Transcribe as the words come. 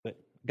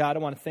God, I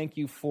want to thank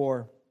you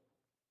for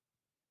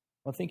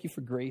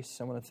grace.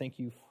 I want to thank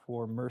you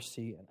for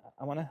mercy.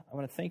 I want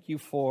to thank you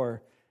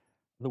for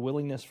the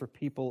willingness for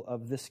people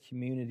of this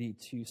community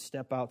to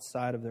step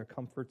outside of their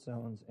comfort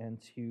zones and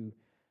to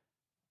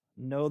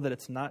know that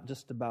it's not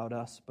just about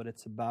us, but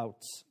it's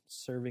about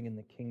serving in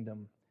the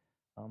kingdom,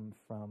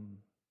 from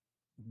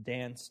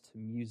dance to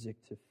music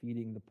to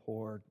feeding the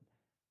poor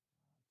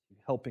to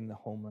helping the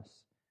homeless.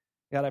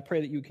 God, I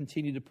pray that you would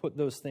continue to put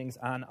those things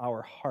on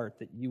our heart,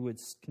 that you would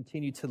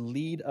continue to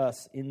lead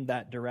us in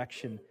that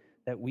direction,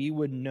 that we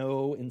would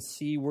know and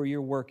see where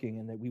you're working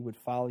and that we would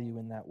follow you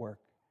in that work.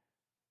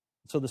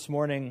 So this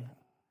morning,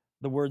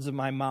 the words of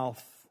my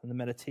mouth and the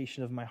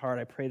meditation of my heart,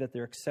 I pray that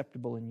they're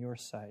acceptable in your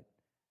sight,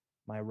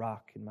 my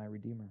rock and my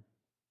redeemer.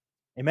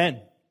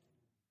 Amen.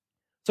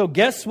 So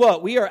guess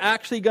what? We are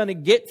actually going to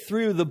get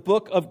through the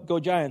book of, go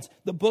Giants,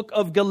 the book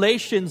of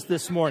Galatians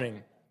this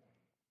morning.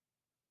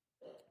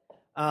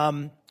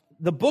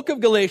 The book of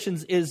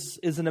Galatians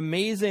is an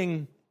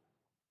amazing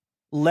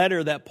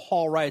letter that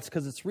Paul writes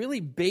because it's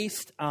really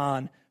based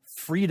on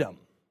freedom.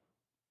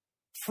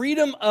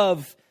 Freedom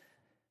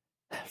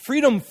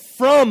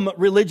from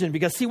religion.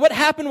 Because see, what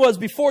happened was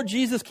before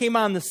Jesus came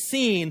on the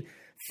scene,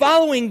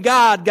 following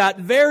God got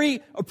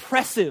very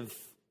oppressive.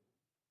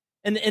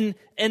 And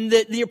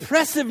the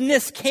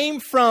oppressiveness came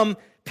from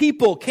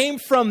people, came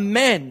from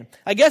men.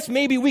 I guess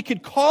maybe we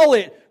could call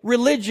it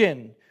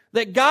religion.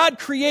 That God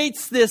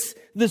creates this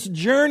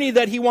journey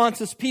that he wants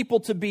his people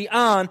to be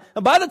on.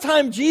 And by the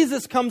time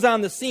Jesus comes on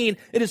the scene,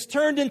 it is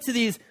turned into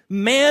these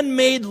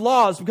man-made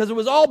laws because it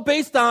was all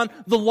based on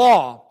the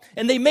law.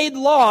 And they made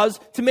laws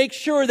to make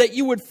sure that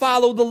you would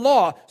follow the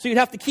law. So you'd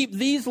have to keep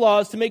these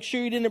laws to make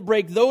sure you didn't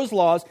break those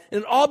laws. And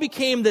it all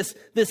became this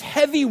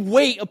heavy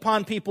weight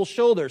upon people's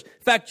shoulders.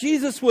 In fact,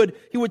 Jesus would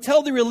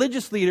tell the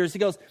religious leaders, he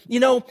goes,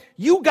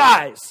 you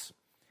guys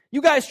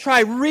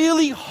try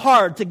really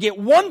hard to get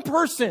one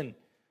person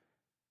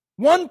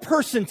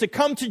to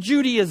come to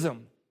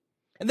Judaism.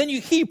 And then you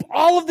heap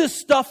all of this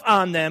stuff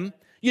on them.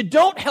 You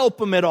don't help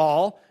them at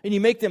all. And you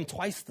make them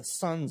twice the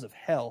sons of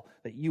hell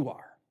that you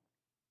are.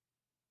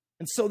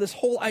 And so this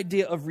whole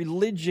idea of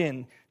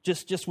religion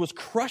just was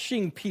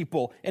crushing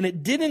people. And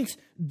it didn't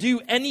do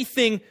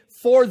anything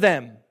for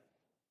them.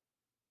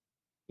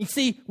 You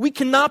see, we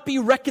cannot be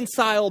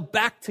reconciled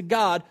back to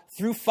God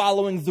through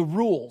following the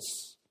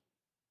rules.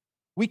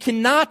 We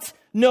cannot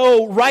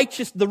know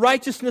the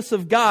righteousness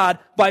of God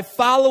by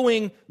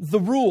following the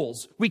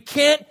rules. We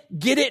can't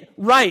get it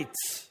right.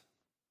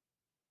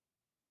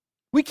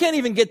 We can't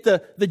even get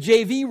the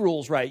JV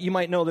rules right. You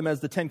might know them as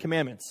the Ten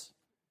Commandments.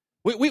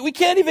 We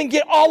can't even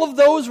get all of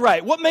those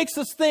right. What makes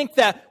us think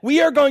that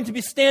we are going to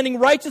be standing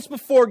righteous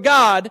before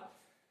God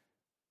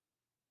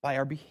by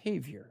our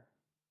behavior?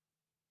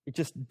 It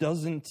just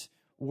doesn't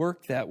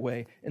work that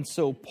way. And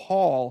so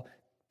Paul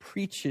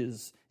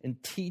preaches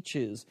and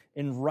teaches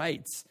and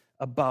writes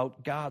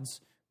about God's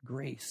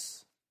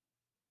grace.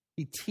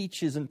 He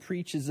teaches and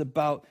preaches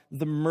about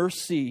the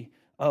mercy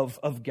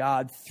of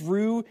God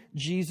through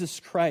Jesus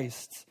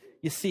Christ.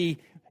 You see,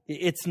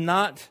 it's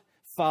not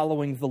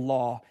following the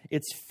law.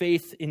 It's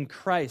faith in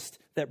Christ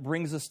that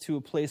brings us to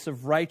a place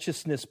of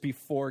righteousness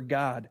before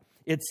God.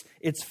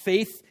 It's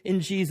faith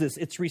in Jesus.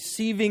 It's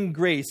receiving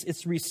grace.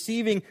 It's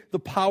receiving the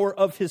power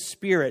of His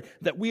Spirit,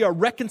 that we are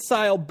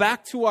reconciled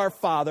back to our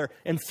Father.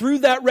 And through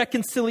that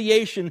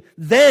reconciliation,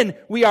 then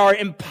we are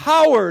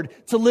empowered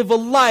to live a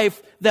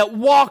life that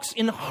walks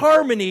in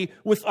harmony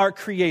with our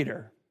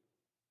Creator.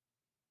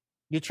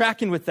 You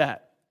tracking with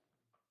that?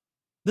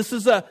 This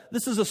is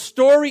a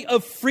story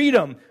of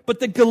freedom. But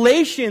the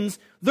Galatians,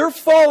 they're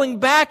falling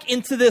back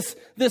into this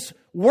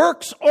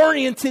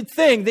works-oriented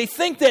thing. They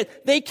think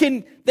that they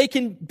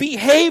can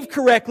behave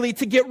correctly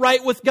to get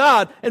right with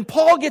God. And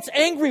Paul gets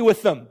angry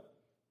with them.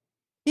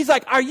 He's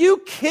like, are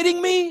you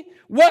kidding me?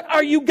 What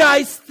are you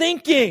guys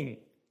thinking?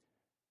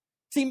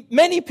 See,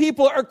 many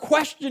people are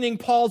questioning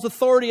Paul's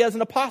authority as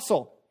an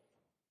apostle.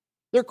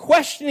 They're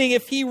questioning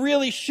if he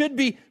really should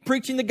be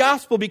preaching the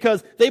gospel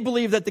because they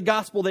believe that the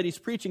gospel that he's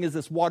preaching is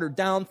this watered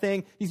down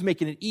thing. He's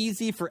making it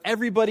easy for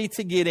everybody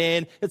to get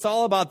in. It's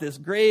all about this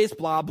grace,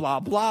 blah, blah,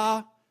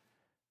 blah.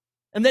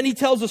 And then he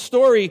tells a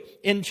story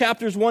in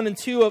chapters 1 and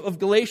 2 of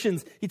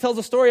Galatians. He tells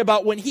a story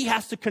about when he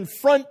has to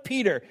confront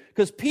Peter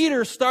because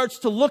Peter starts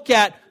to look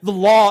at the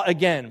law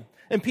again.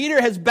 And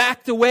Peter has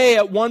backed away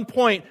at one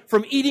point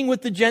from eating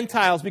with the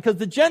Gentiles because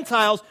the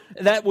Gentiles,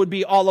 that would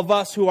be all of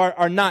us who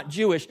are not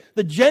Jewish,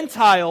 the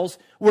Gentiles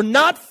were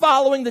not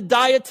following the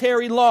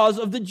dietary laws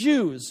of the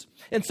Jews.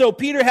 And so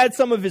Peter had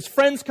some of his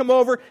friends come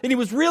over and he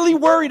was really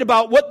worried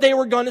about what they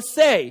were going to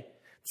say,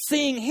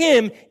 seeing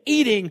him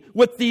eating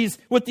with these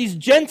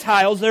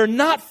Gentiles that are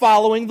not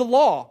following the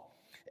law.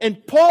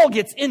 And Paul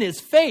gets in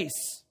his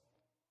face.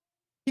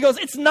 He goes,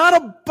 it's not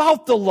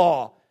about the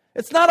law.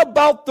 It's not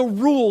about the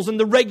rules and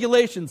the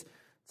regulations.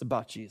 It's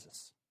about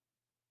Jesus.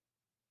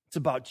 It's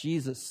about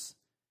Jesus,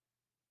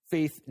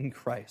 faith in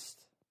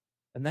Christ.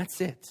 And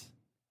that's it.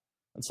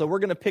 And so we're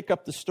going to pick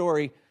up the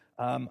story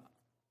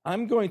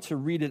I'm going to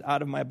read it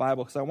out of my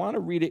Bible because I want to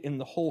read it in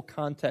the whole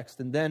context,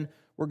 and then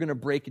we're going to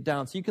break it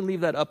down. So you can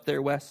leave that up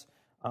there, Wes,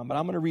 but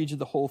I'm going to read you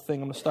the whole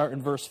thing. I'm going to start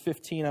in verse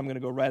 15. I'm going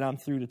to go right on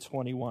through to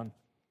 21.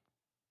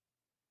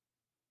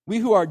 We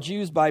who are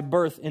Jews by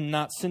birth and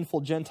not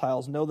sinful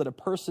Gentiles know that a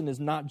person is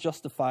not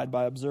justified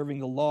by observing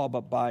the law,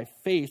 but by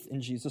faith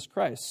in Jesus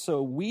Christ.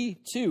 So we,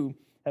 too,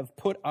 have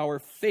put our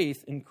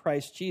faith in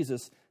Christ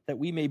Jesus, that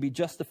we may be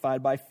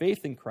justified by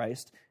faith in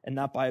Christ and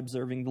not by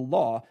observing the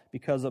law,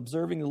 because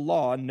observing the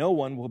law, no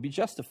one will be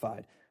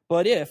justified.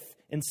 But if,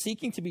 in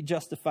seeking to be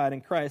justified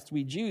in Christ,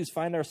 we Jews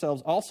find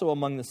ourselves also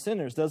among the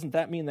sinners, doesn't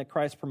that mean that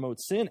Christ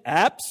promotes sin?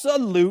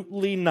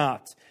 Absolutely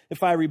not.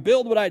 If I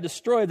rebuild what I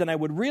destroyed, then I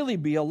would really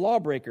be a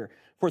lawbreaker.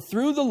 For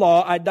through the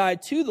law I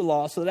died to the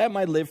law so that I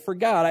might live for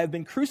God. I have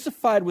been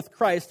crucified with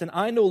Christ, and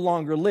I no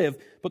longer live,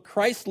 but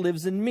Christ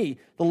lives in me.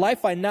 The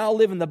life I now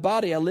live in the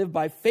body, I live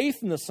by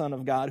faith in the Son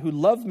of God, who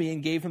loved me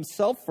and gave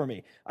himself for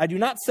me. I do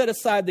not set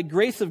aside the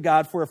grace of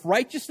God, for if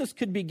righteousness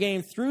could be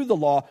gained through the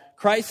law,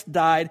 Christ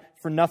died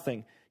for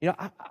nothing. You know,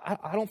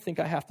 I don't think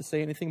I have to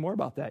say anything more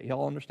about that. You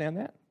all understand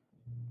that?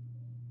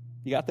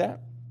 You got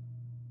that?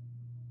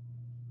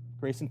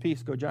 Grace and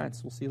peace. Go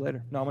Giants. We'll see you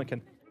later. No, I'm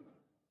kidding.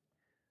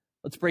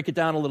 Let's break it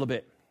down a little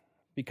bit,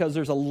 because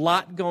there's a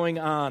lot going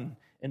on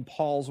in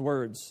Paul's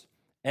words,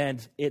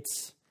 and you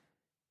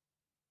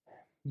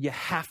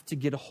have to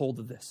get a hold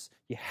of this.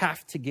 You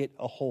have to get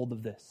a hold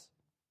of this.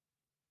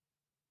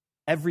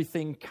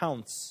 Everything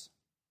counts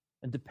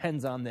and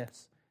depends on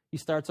this. He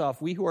starts off,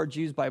 we who are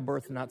Jews by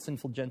birth and not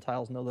sinful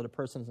Gentiles know that a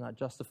person is not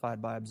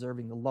justified by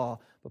observing the law,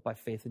 but by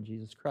faith in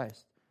Jesus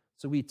Christ.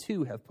 So we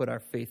too have put our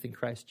faith in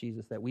Christ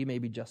Jesus, that we may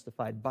be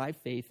justified by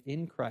faith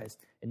in Christ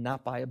and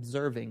not by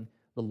observing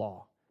the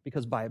law,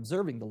 because by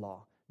observing the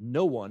law,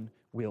 no one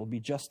will be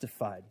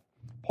justified.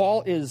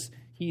 Paul has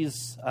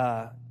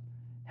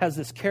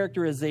this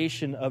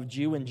characterization of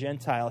Jew and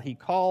Gentile. He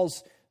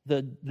calls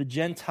the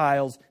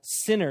Gentiles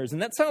sinners,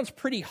 and that sounds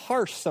pretty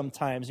harsh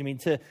sometimes. I mean,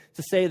 to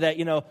say that,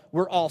 you know,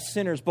 we're all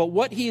sinners, but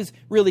what he's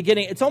really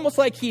getting, it's almost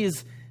like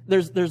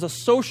there's a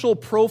social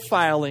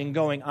profiling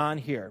going on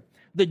here.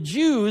 The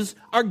Jews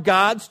are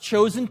God's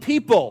chosen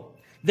people.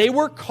 They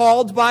were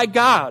called by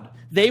God.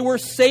 They were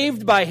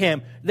saved by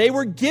him. They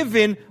were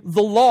given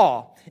the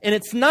law. And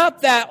it's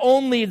not that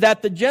only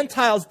that the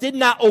Gentiles did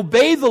not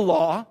obey the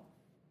law.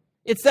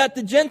 It's that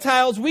the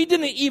Gentiles, we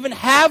didn't even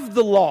have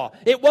the law.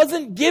 It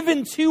wasn't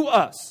given to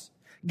us.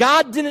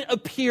 God didn't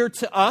appear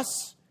to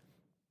us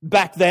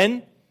back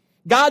then.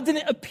 God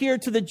didn't appear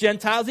to the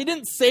Gentiles. He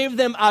didn't save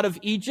them out of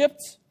Egypt.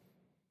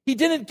 He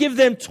didn't give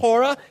them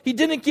Torah. He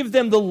didn't give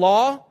them the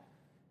law.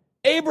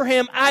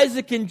 Abraham,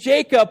 Isaac, and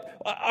Jacob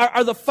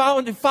are the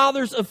founding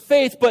fathers of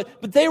faith,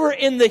 but they were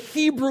in the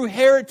Hebrew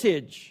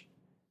heritage.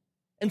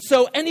 And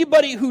so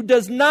anybody who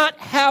does not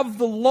have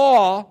the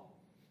law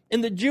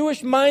in the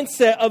Jewish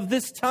mindset of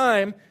this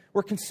time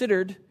were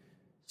considered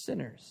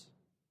sinners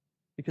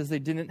because they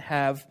didn't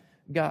have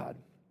God.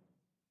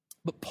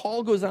 But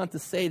Paul goes on to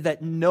say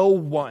that no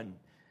one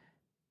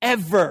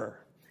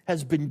ever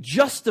has been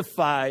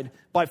justified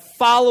by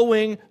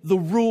following the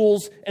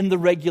rules and the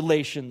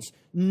regulations.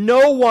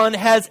 No one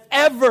has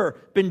ever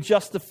been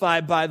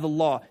justified by the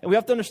law. And we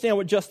have to understand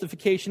what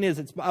justification is.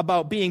 It's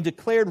about being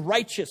declared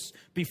righteous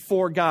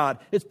before God.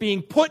 It's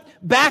being put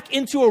back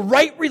into a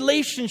right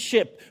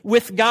relationship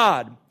with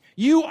God.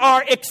 You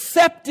are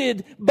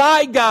accepted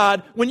by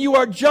God when you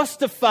are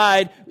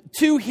justified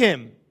to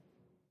him.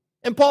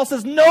 And Paul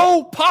says,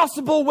 no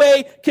possible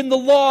way can the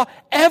law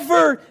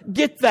ever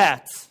get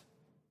that.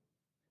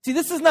 See,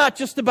 this is not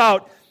just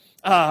about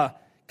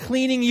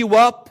cleaning you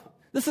up.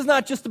 This is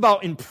not just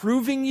about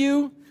improving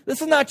you.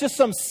 This is not just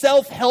some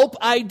self-help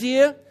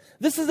idea.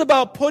 This is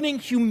about putting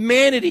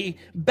humanity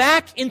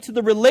back into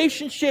the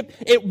relationship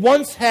it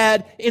once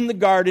had in the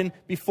garden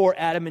before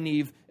Adam and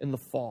Eve in the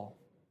fall.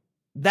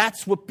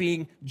 That's what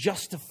being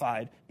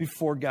justified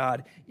before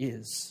God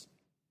is.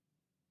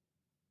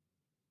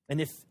 And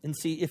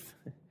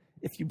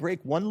if you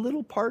break one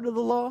little part of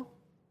the law,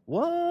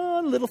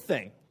 one little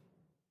thing,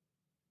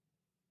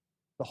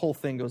 the whole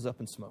thing goes up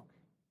in smoke.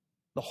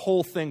 The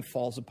whole thing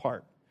falls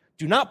apart.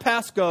 Do not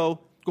pass go.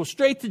 Go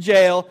straight to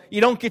jail.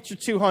 You don't get your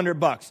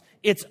 $200.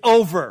 It's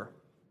over.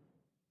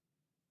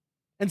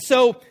 And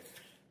so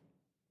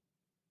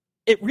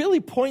it really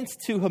points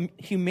to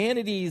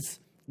humanity's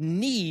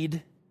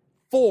need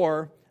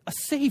for a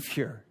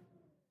Savior.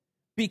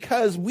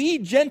 Because we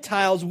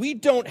Gentiles, we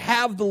don't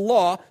have the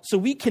law, so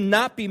we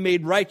cannot be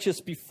made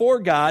righteous before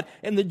God.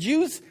 And the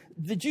Jews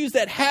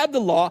that had the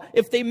law,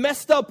 if they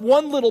messed up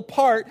one little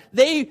part,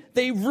 they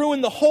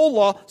ruined the whole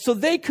law, so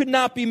they could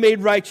not be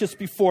made righteous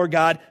before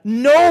God.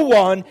 No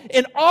one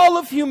in all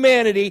of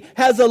humanity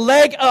has a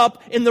leg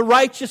up in the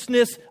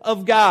righteousness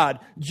of God.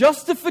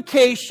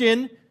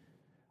 Justification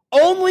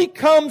only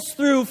comes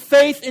through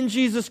faith in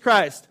Jesus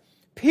Christ.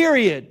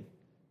 Period.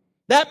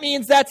 That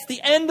means that's the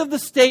end of the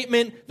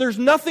statement. There's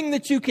nothing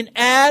that you can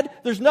add.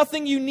 There's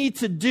nothing you need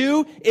to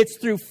do. It's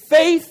through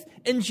faith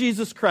in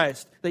Jesus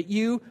Christ that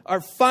you are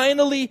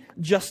finally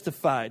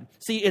justified.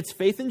 See, it's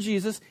faith in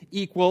Jesus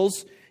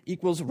equals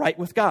equals right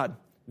with God.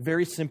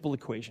 Very simple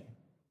equation.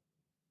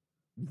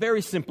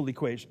 Very simple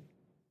equation.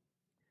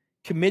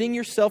 Committing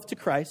yourself to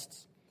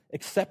Christ,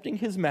 accepting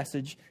His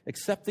message,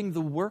 accepting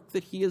the work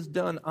that He has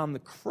done on the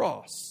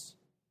cross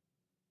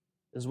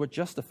is what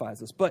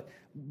justifies us. But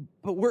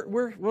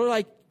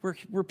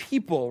we're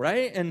people,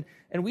 right? And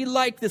we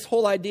like this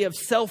whole idea of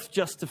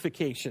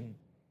self-justification.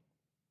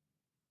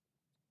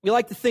 We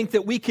like to think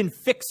that we can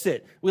fix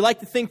it. We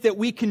like to think that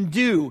we can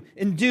do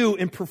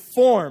and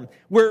perform.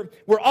 We're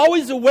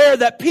always aware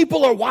that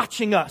people are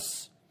watching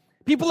us.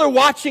 People are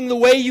watching the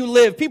way you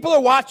live. People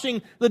are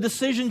watching the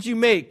decisions you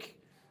make.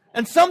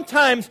 And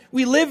sometimes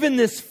we live in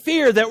this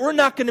fear that we're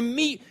not going to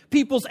meet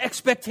people's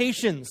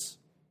expectations.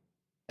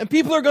 And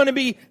people are going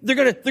to they're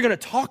going to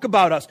talk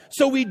about us.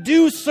 So we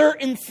do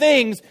certain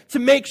things to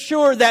make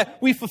sure that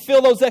we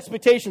fulfill those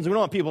expectations. We don't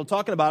want people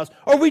talking about us.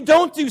 Or we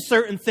don't do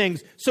certain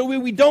things so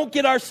we don't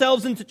get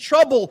ourselves into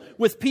trouble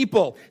with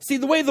people. See,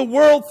 the way the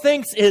world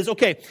thinks is,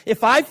 okay,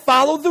 if I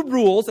follow the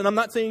rules, and I'm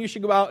not saying you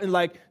should go out and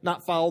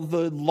not follow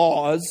the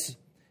laws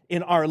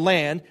in our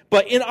land,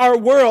 but in our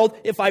world,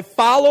 if I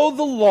follow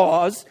the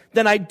laws,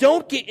 then I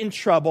don't get in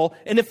trouble.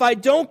 And if I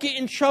don't get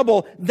in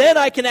trouble, then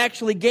I can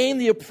actually gain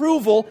the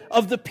approval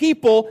of the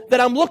people that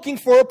I'm looking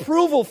for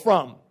approval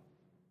from.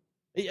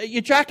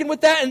 You tracking with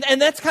that? And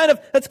that's kind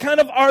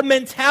of our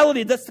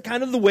mentality. That's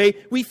kind of the way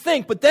we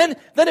think. But then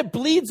it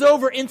bleeds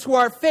over into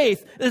our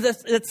faith.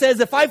 It says,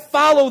 if I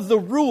follow the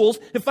rules,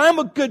 if I'm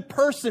a good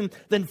person,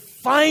 then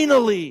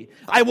finally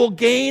I will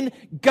gain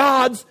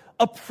God's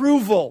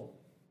approval.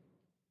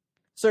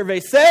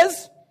 Survey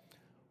says,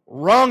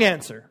 wrong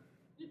answer.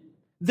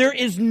 There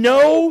is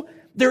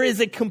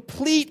a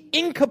complete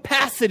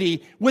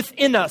incapacity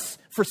within us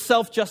for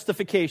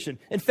self-justification.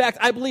 In fact,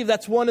 I believe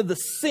that's one of the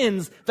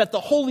sins that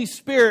the Holy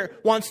Spirit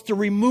wants to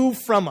remove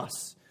from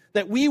us.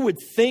 That we would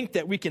think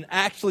that we can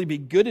actually be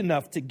good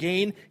enough to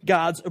gain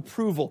God's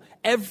approval.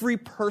 Every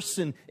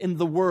person in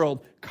the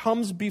world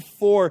comes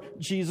before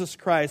Jesus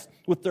Christ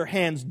with their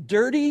hands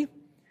dirty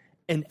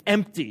and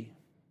empty.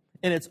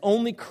 And it's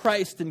only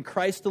Christ and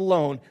Christ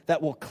alone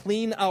that will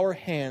clean our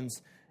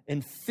hands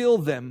and fill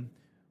them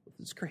with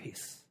His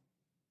grace.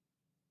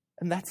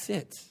 And that's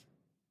it.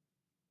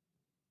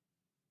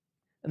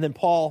 And then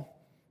Paul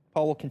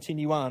will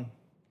continue on.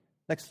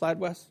 Next slide,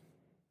 Wes.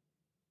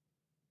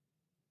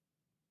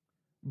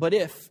 But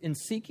if, in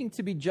seeking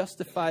to be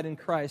justified in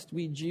Christ,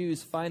 we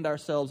Jews find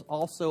ourselves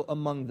also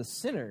among the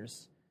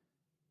sinners,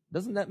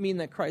 doesn't that mean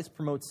that Christ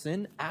promotes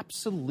sin?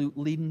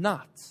 Absolutely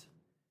not.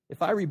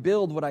 If I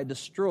rebuild what I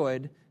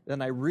destroyed,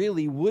 then I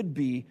really would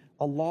be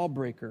a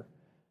lawbreaker.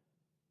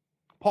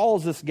 Paul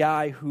is this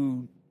guy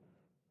who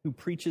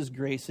preaches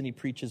grace and he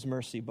preaches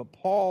mercy. But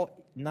Paul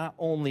not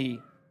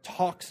only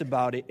talks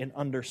about it and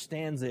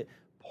understands it,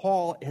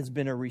 Paul has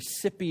been a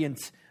recipient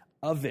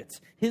of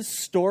it. His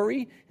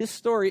story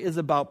is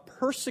about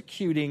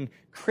persecuting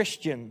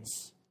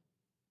Christians.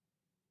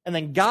 And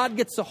then God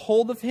gets a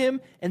hold of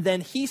him, and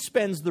then he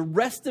spends the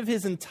rest of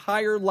his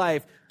entire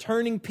life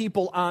turning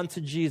people on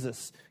to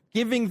Jesus,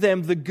 giving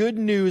them the good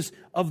news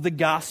of the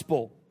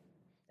gospel.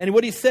 And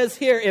what he says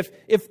here,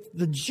 if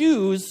the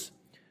Jews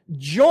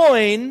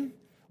join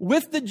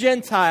with the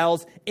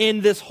Gentiles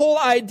in this whole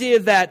idea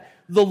that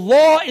the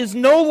law is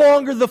no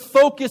longer the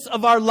focus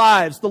of our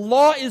lives. The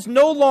law is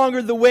no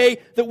longer the way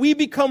that we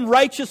become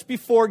righteous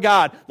before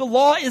God. The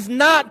law is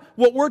not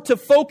what we're to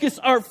focus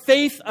our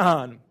faith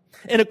on.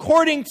 And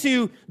according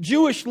to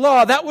Jewish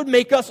law, that would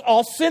make us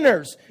all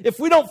sinners. If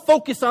we don't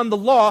focus on the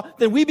law,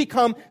 then we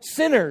become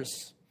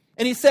sinners.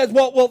 And he says,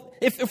 well,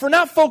 if we're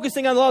not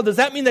focusing on the law, does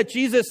that mean that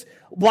Jesus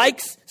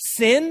likes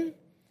sin?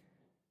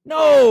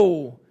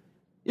 No.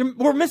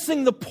 We're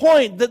missing the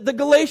point. The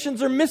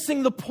Galatians are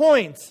missing the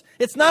point.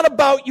 It's not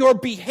about your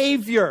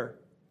behavior.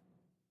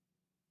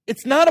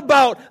 It's not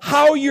about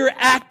how you're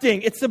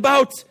acting. It's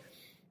about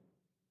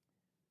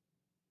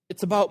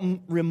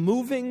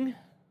removing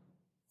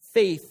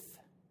faith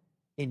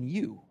in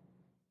you.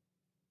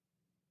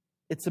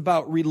 It's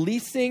about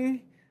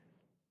releasing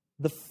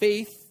the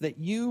faith that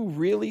you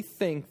really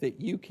think that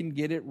you can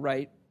get it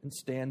right and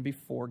stand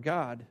before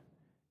God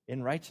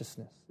in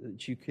righteousness,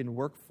 that you can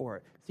work for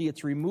it. See,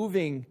 it's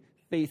removing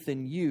faith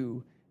in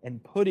you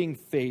and putting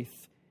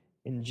faith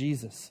in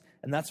Jesus.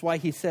 And that's why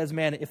he says,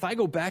 man, if I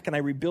go back and I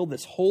rebuild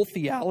this whole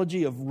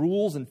theology of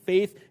rules and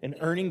faith and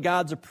earning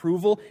God's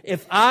approval,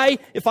 if I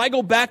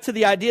go back to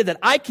the idea that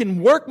I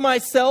can work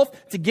myself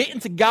to get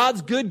into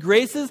God's good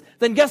graces,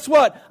 then guess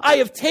what? I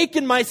have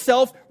taken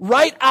myself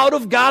right out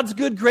of God's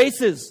good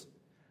graces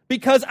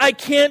because I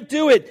can't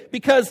do it.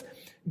 Because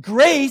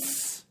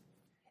grace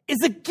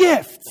is a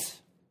gift.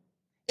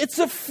 It's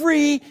a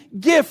free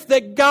gift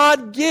that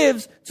God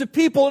gives to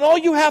people, and all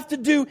you have to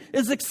do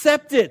is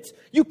accept it.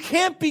 You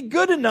can't be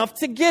good enough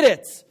to get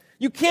it.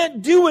 You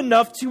can't do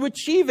enough to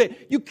achieve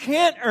it. You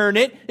can't earn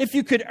it. If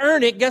you could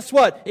earn it, guess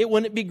what? It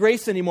wouldn't be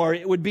grace anymore.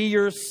 It would be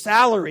your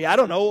salary. I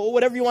don't know,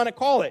 whatever you want to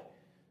call it.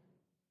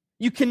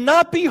 You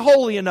cannot be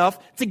holy enough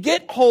to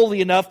get holy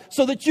enough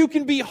so that you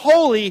can be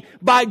holy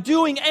by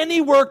doing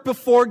any work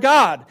before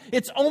God.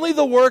 It's only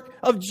the work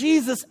of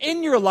Jesus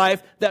in your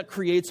life that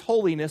creates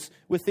holiness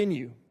within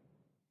you.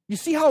 You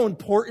see how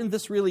important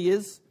this really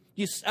is?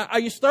 Are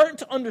you starting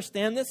to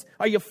understand this?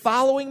 Are you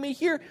following me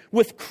here?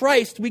 With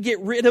Christ,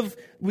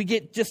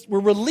 we're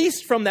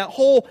released from that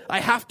whole I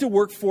have to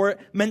work for it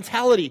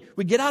mentality.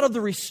 We get out of the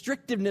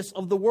restrictiveness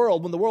of the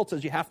world when the world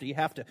says you have to,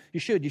 you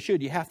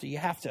should, you have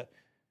to.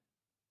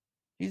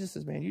 Jesus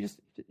says, man, you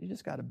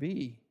just got to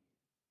be.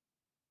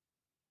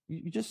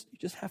 You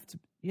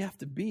have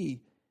to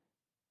be.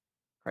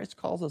 Christ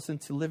calls us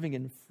into living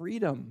in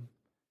freedom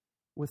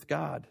with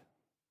God.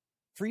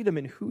 Freedom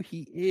in who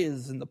He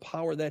is and the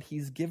power that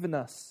He's given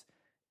us.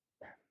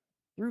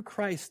 Through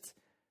Christ,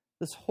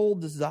 this whole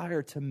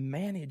desire to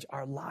manage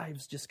our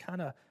lives just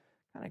kind of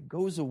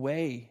goes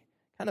away,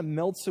 kind of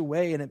melts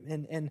away,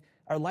 and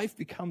our life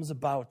becomes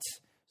about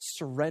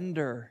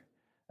surrender.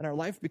 And our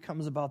life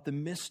becomes about the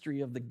mystery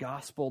of the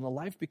gospel, and the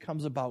life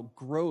becomes about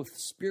growth,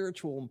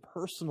 spiritual and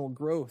personal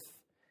growth.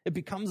 It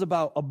becomes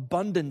about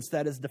abundance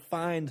that is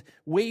defined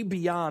way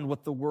beyond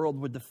what the world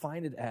would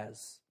define it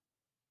as.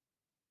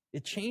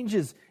 It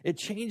changes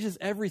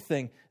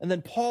everything. And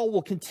then Paul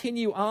will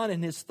continue on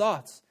in his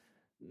thoughts.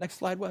 Next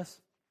slide, Wes.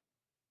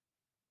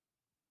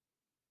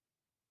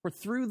 For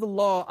through the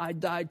law I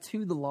died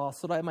to the law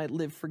so that I might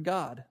live for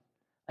God.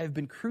 I have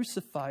been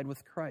crucified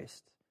with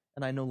Christ.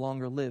 And I no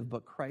longer live,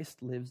 but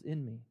Christ lives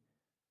in me.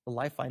 The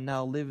life I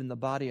now live in the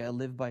body, I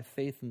live by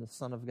faith in the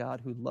Son of God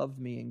who loved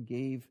me and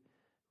gave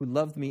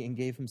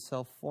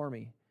Himself for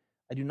me.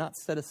 I do not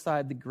set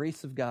aside the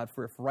grace of God,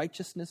 for if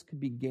righteousness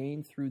could be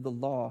gained through the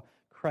law,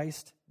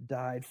 Christ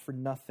died for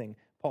nothing.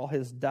 Paul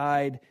has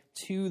died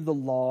to the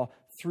law,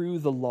 through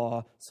the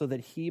law, so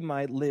that he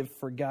might live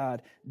for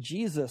God.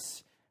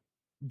 Jesus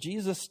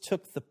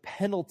took the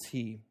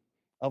penalty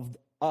of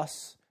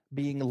us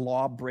being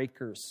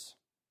lawbreakers,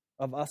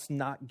 of us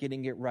not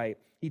getting it right.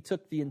 He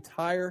took the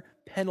entire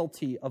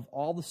penalty of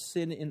all the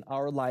sin in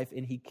our life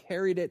and He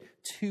carried it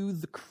to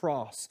the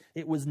cross.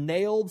 It was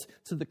nailed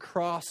to the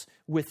cross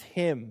with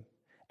Him.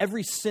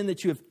 Every sin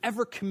that you have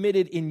ever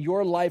committed in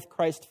your life,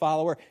 Christ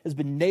follower, has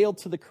been nailed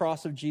to the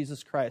cross of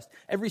Jesus Christ.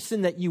 Every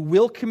sin that you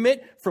will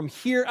commit from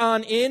here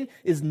on in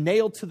is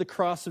nailed to the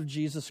cross of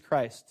Jesus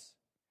Christ.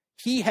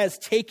 He has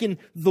taken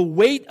the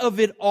weight of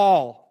it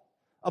all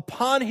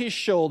upon His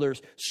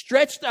shoulders,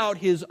 stretched out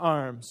His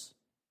arms,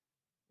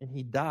 and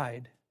He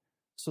died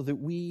so that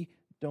we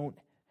don't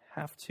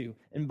have to.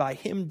 And by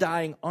Him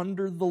dying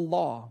under the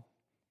law,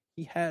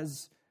 He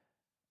has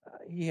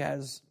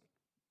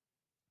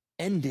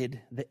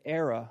ended the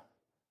era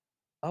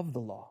of the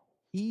law.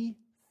 He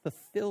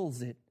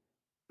fulfills it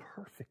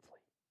perfectly.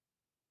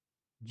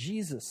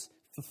 Jesus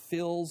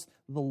fulfills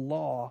the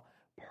law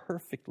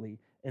perfectly.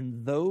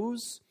 And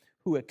those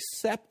who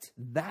accept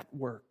that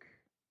work,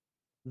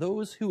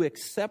 those who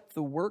accept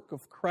the work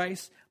of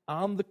Christ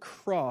on the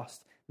cross,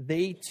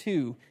 they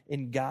too,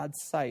 in God's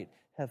sight,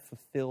 have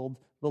fulfilled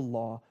the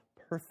law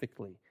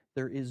perfectly.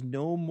 There is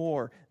no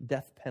more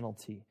death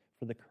penalty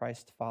for the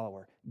Christ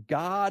follower.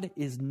 God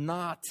is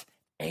not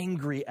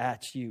angry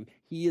at you.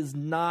 He is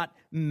not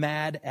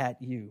mad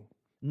at you.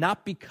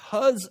 Not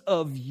because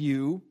of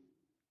you,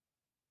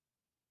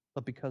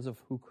 but because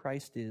of who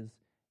Christ is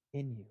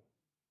in you.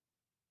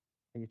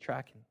 Are you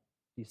tracking?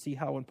 Do you see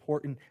how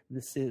important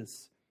this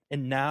is?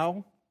 And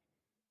now,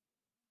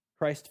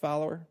 Christ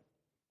follower,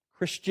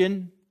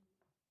 Christian,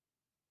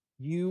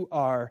 you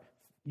are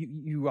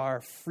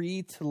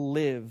free to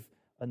live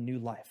a new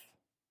life.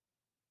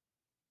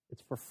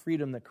 It's for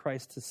freedom that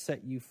Christ has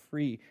set you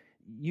free.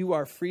 You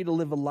are free to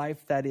live a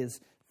life that is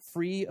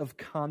free of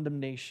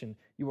condemnation.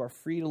 You are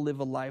free to live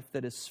a life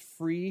that is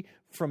free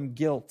from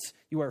guilt.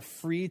 You are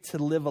free to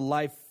live a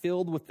life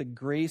filled with the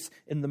grace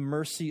and the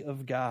mercy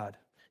of God.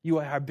 You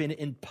have been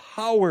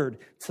empowered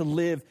to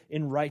live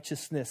in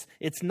righteousness.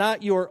 It's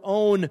not your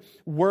own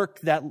work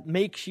that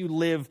makes you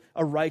live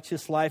a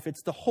righteous life.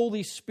 It's the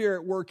Holy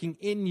Spirit working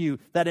in you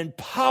that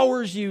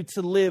empowers you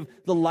to live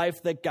the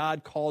life that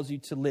God calls you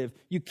to live.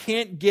 You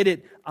can't get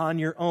it on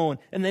your own.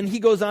 And then he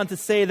goes on to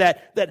say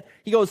that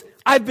he goes,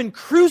 I've been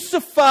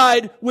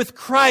crucified with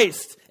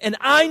Christ and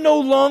I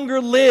no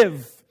longer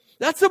live.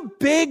 That's a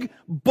big,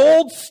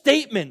 bold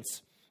statement.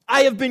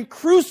 I have been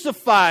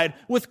crucified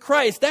with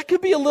Christ. That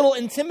could be a little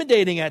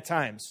intimidating at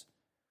times.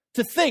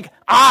 To think,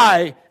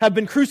 I have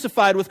been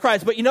crucified with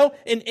Christ. But you know,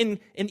 in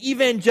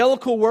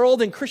evangelical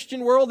world, in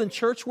Christian world, in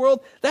church world,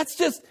 that's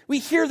just, we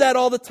hear that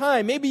all the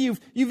time. Maybe you've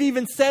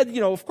even said,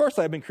 of course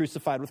I've been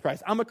crucified with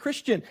Christ. I'm a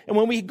Christian. And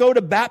when we go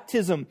to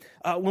baptism,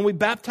 when we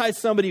baptize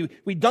somebody,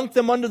 we dunk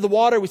them under the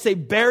water, we say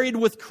buried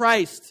with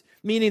Christ.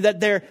 Meaning that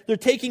they're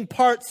taking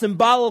part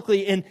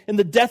symbolically in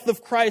the death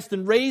of Christ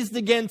and raised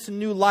again to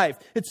new life.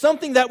 It's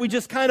something that we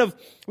kind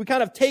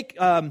of take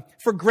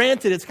for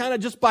granted. It's kind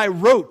of just by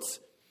rote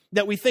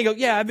that we think,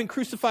 I've been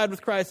crucified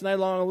with Christ and I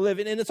no longer live.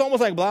 And it's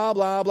almost like blah,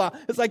 blah, blah.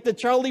 It's like the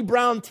Charlie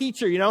Brown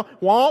teacher,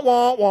 wah,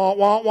 wah, wah,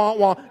 wah, wah,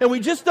 wah. And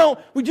we just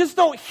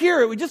don't hear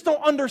it. We just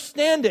don't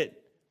understand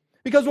it.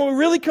 Because when we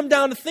really come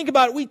down to think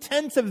about it, we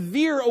tend to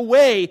veer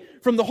away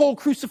from the whole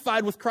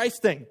crucified with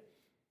Christ thing.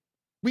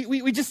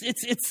 We just,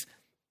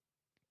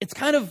 it's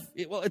kind of,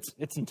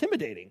 it's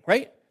intimidating,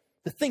 right?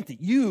 To think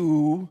that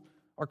you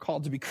are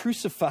called to be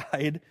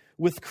crucified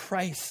with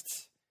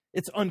Christ.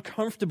 It's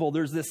uncomfortable.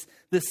 There's this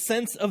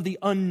sense of the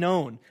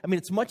unknown. I mean,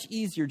 it's much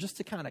easier just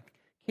to kind of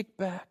kick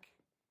back,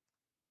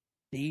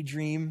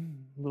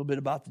 daydream a little bit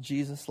about the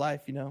Jesus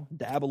life,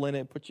 dabble in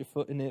it, put your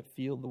foot in it,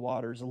 feel the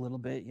waters a little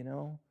bit,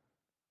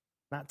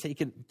 Not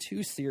take it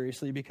too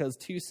seriously, because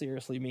too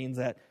seriously means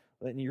that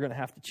you're going to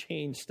have to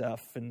change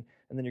stuff, and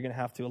then you're going to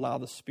have to allow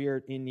the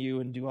Spirit in you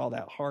and do all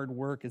that hard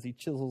work as He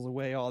chisels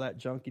away all that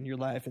junk in your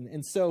life.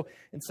 And so,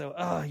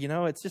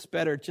 it's just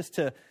better just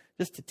to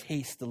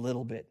taste a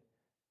little bit.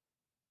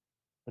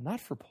 But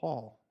not for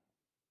Paul.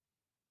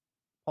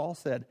 Paul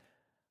said,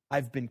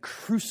 I've been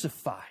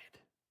crucified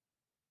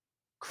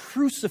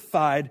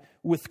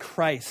with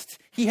Christ.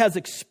 He has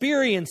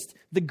experienced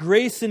the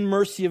grace and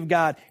mercy of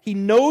God. He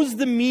knows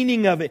the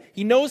meaning of it.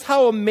 He knows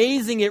how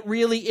amazing it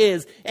really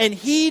is. And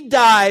he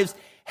dives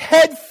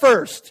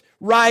headfirst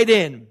right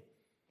in.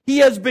 He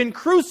has been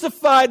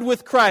crucified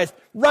with Christ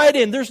right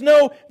in. There's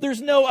no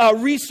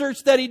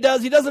research that he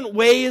does. He doesn't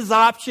weigh his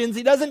options.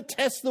 He doesn't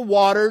test the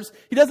waters.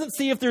 He doesn't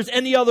see if there's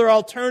any other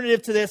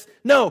alternative to this.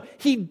 No,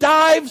 he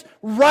dives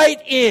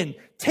right in,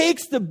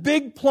 takes the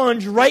big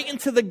plunge right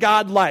into the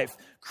God life.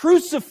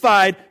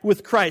 Crucified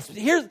with Christ.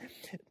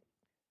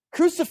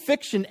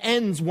 Crucifixion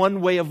ends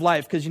one way of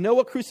life, because you know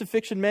what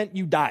crucifixion meant?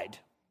 You died.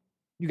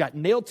 You got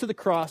nailed to the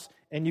cross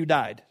and you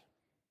died.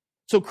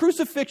 So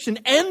crucifixion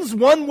ends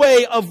one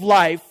way of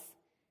life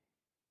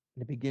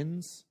and it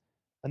begins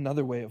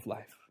another way of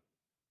life.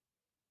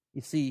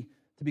 You see,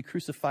 to be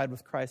crucified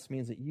with Christ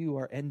means that you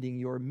are ending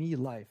your me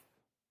life.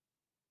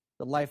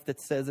 The life that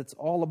says it's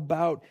all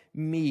about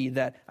me,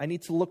 that I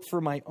need to look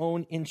for my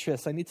own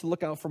interests. I need to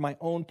look out for my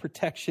own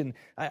protection.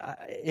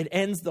 It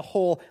ends the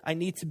whole, I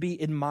need to be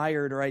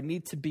admired, or I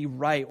need to be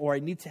right, or I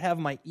need to have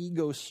my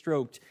ego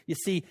stroked. You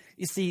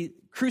see,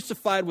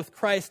 crucified with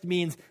Christ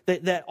means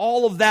that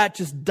all of that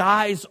just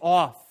dies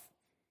off.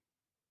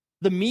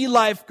 The me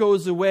life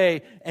goes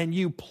away and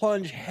you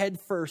plunge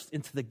headfirst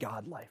into the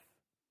God life.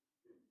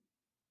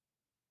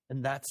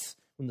 And that's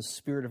when the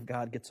Spirit of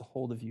God gets a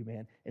hold of you,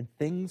 man, and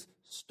things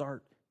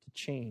start to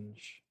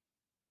change.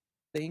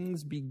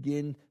 Things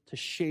begin to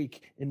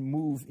shake and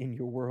move in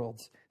your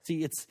world.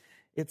 See,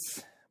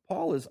 it's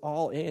Paul is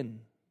all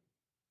in.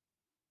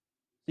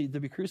 See, to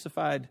be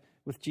crucified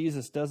with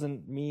Jesus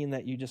doesn't mean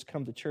that you just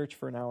come to church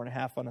for an hour and a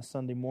half on a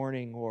Sunday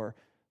morning, or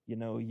you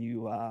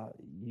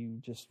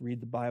just read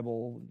the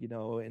Bible,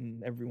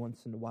 and every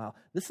once in a while.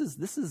 This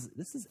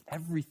is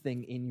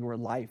everything in your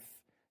life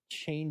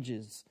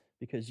changes,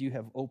 because you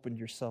have opened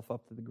yourself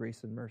up to the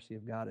grace and mercy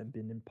of God and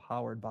been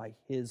empowered by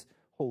His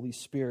Holy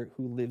Spirit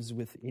who lives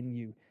within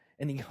you.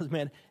 And he goes,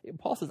 man,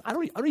 Paul says, I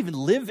don't even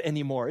live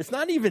anymore. It's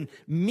not even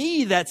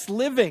me that's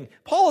living.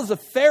 Paul is a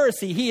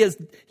Pharisee. He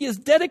has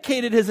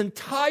dedicated his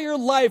entire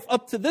life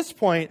up to this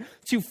point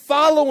to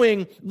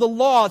following the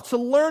law, to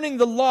learning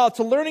the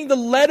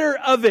letter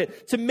of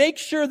it, to make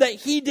sure that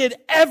he did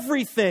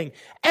everything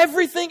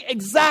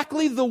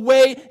exactly the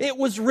way it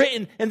was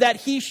written and that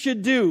he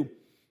should do.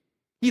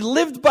 He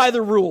lived by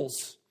the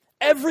rules.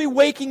 Every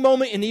waking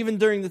moment, and even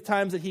during the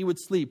times that he would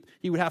sleep,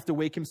 he would have to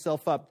wake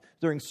himself up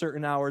during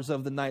certain hours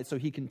of the night so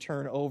he can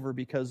turn over,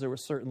 because there were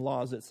certain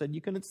laws that said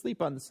you couldn't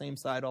sleep on the same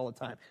side all the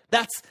time.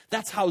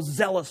 That's how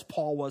zealous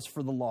Paul was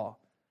for the law.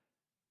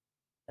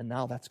 And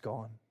now that's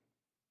gone.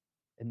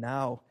 And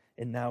now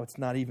it's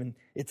not even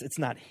it's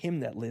not him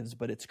that lives,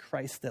 but it's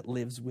Christ that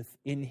lives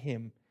within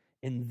him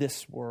in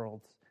this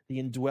world. The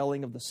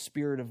indwelling of the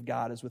Spirit of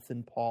God is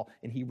within Paul,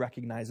 and he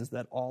recognizes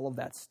that all of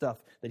that stuff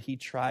that he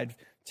tried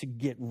to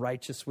get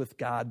righteous with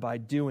God by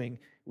doing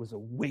was a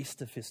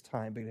waste of his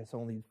time, because it's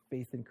only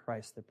faith in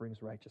Christ that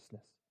brings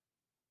righteousness.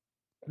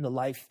 And the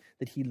life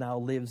that he now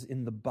lives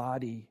in the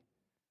body,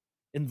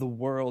 in the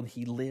world,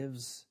 he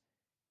lives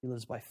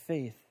by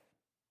faith.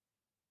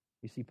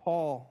 You see,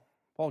 Paul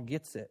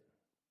gets it.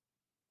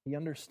 He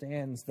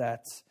understands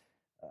that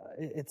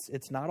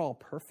it's not all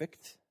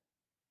perfect.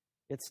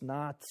 It's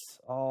not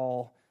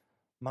all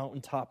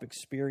mountaintop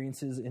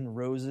experiences in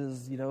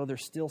roses.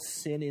 There's still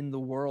sin in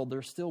the world.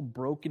 There's still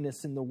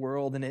brokenness in the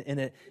world, and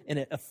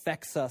it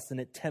affects us,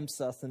 and it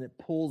tempts us, and it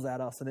pulls at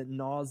us, and it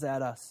gnaws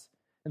at us.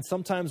 And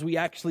sometimes we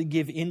actually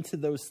give into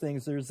those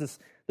things.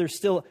 There's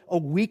still a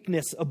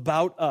weakness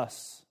about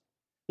us.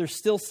 There's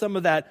still some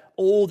of that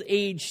old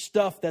age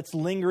stuff that's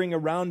lingering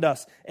around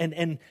us.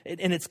 And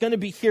it's going to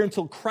be here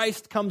until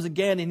Christ comes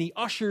again and he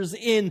ushers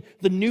in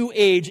the new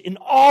age in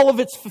all of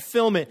its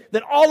fulfillment.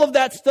 Then all of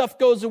that stuff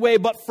goes away.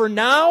 But for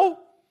now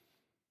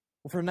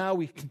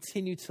we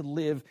continue to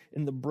live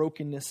in the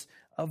brokenness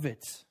of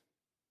it.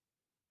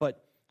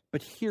 But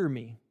hear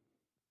me.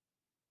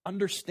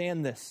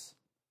 Understand this.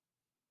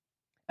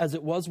 As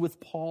it was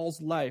with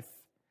Paul's life,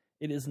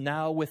 it is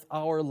now with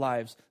our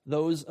lives,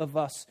 those of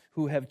us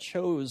who have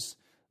chose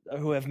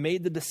who have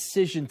made the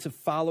decision to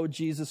follow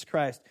Jesus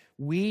Christ,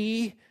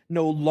 we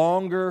no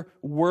longer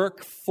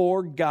work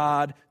for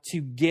God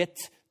to get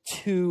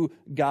to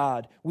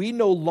God. We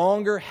no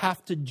longer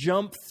have to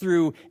jump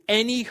through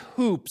any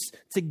hoops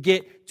to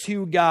get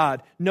to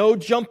God. No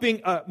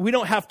jumping, we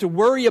don't have to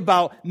worry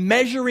about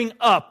measuring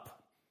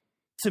up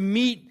to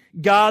meet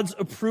God's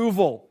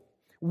approval.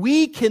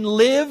 We can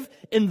live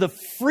in the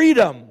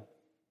freedom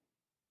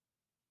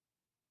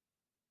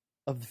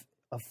of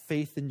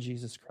faith in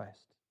Jesus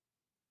Christ.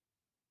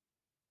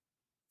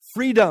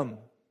 Freedom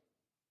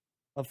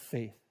of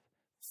faith.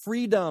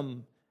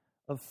 Freedom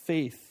of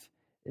faith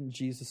in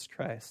Jesus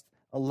Christ.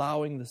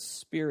 Allowing the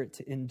Spirit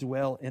to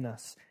indwell in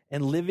us.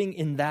 And living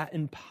in that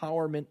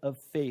empowerment of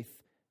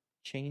faith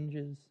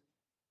changes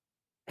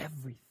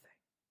everything.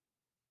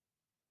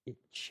 It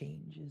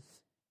changes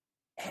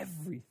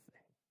everything.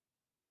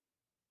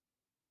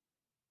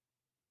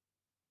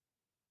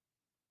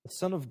 The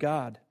Son of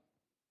God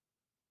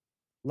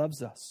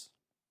loves us.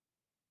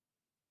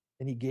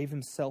 And He gave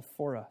Himself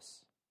for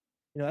us.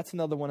 You know, that's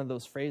another one of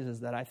those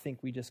phrases that I think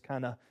we just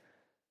kind of,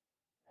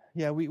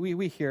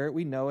 we hear it,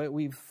 we know it,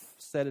 we've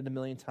said it a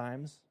million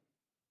times.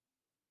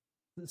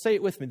 Say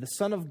it with me. The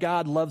Son of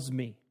God loves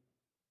me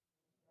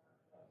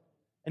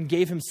and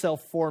gave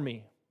Himself for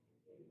me.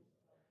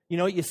 You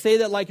know, you say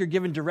that like you're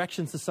giving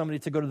directions to somebody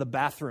to go to the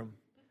bathroom.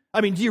 I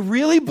mean, do you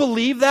really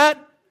believe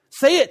that?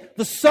 Say it.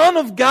 The Son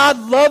of God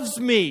loves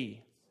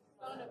me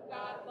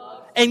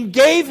and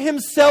gave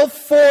Himself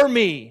for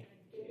me.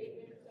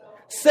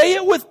 Say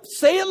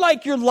it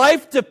like your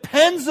life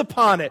depends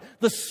upon it.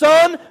 The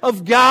Son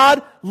of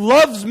God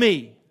loves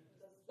me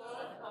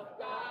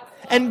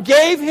and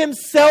gave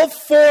Himself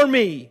for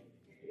me.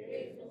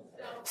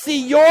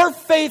 See, your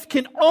faith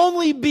can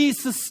only be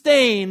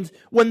sustained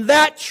when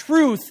that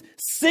truth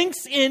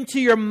sinks into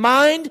your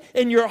mind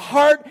and your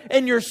heart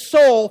and your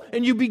soul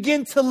and you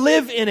begin to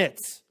live in it.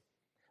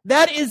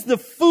 That is the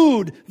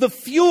food, the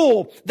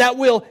fuel that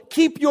will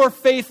keep your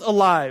faith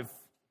alive.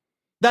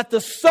 That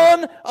the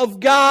Son of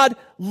God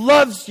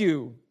loves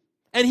you.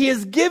 And He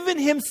has given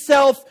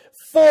Himself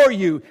for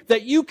you.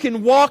 That you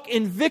can walk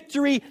in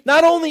victory,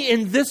 not only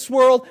in this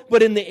world,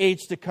 but in the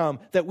age to come.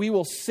 That we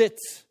will sit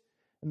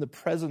in the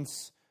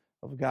presence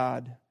of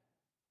God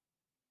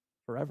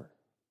forever.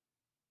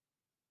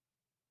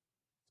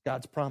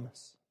 God's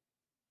promise.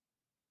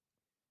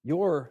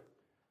 Your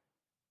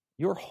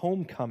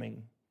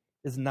homecoming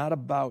is not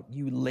about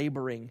you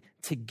laboring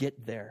to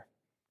get there.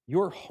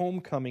 Your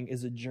homecoming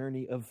is a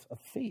journey of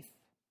faith,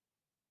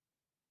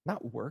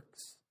 not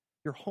works.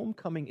 Your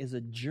homecoming is a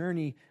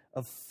journey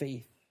of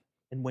faith.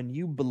 And when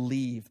you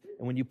believe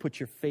and when you put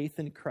your faith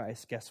in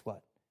Christ, guess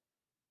what?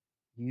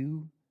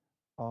 You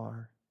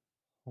are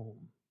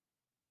home.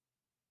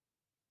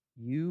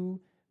 You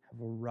have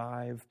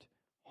arrived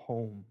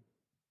home.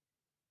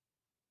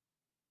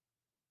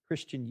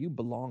 Christian, you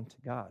belong to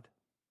God.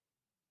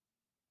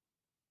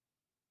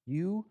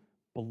 You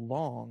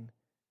belong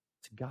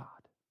to God.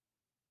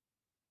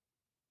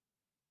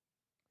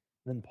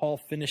 Then Paul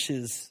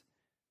finishes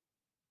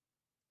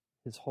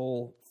his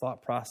whole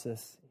thought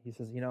process. He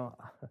says,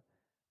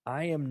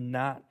 I am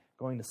not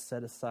going to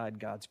set aside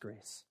God's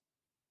grace.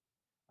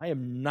 I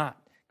am not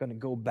going to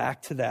go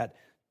back to that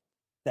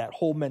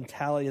whole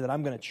mentality that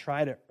I'm going to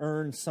try to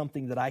earn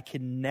something that I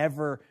can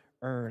never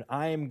earn.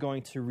 I am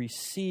going to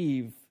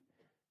receive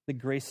the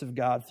grace of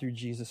God through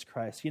Jesus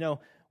Christ.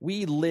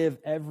 We live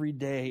every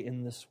day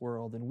in this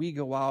world, and we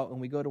go out and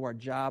we go to our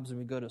jobs and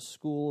we go to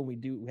school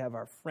and we have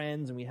our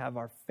friends and we have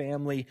our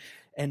family,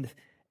 and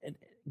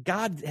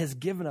God has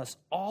given us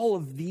all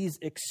of these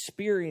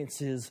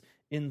experiences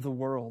in the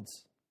world.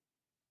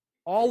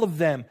 All of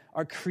them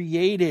are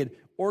created,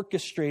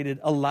 orchestrated,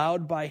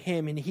 allowed by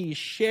Him, and He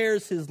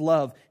shares His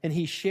love and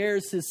He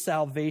shares His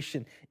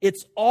salvation.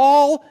 It's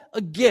all a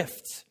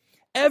gift.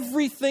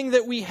 Everything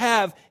that we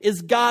have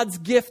is God's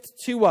gift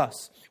to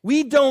us.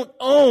 We don't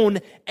own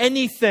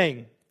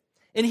anything.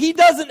 And He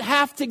doesn't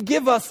have to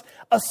give us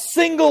a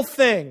single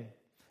thing.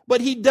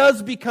 But He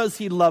does because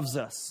He loves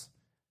us.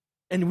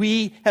 And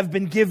we have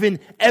been given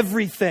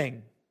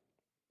everything.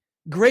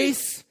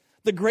 Grace,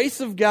 the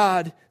grace of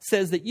God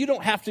says that you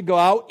don't have to go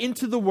out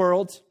into the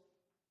world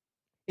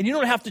and you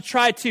don't have to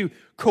try to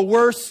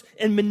coerce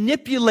and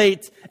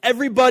manipulate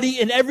everybody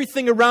and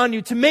everything around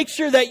you to make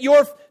sure that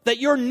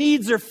your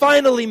needs are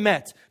finally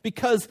met,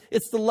 because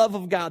it's the love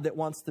of God that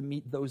wants to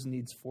meet those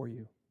needs for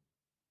you.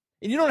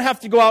 And you don't have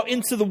to go out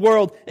into the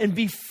world and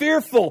be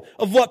fearful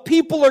of what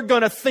people are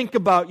going to think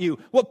about you,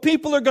 what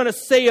people are going to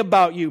say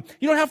about you.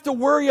 You don't have to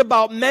worry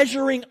about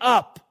measuring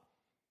up.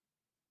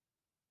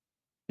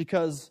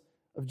 Because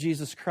of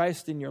Jesus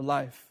Christ in your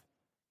life,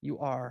 you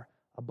are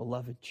a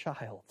beloved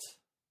child.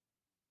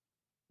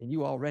 And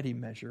you already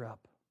measure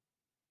up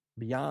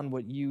beyond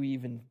what you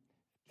even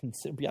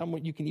consider, beyond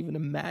what you can even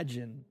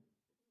imagine.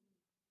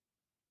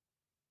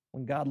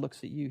 When God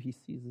looks at you, He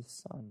sees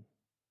His Son.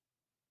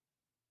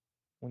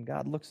 When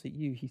God looks at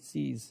you, He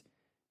sees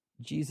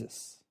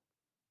Jesus.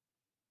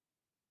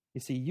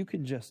 You see, you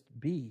can just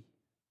be.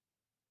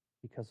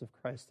 because of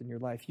Christ in your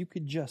life. You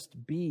could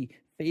just be.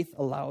 Faith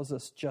allows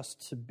us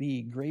just to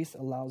be. Grace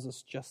allows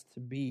us just to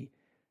be.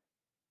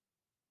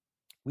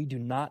 We do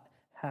not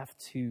have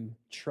to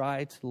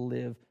try to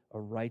live a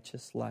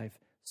righteous life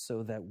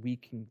so that we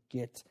can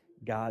get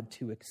God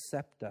to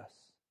accept us.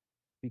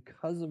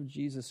 Because of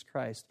Jesus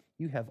Christ,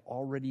 you have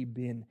already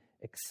been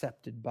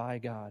accepted by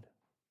God.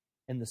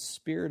 And the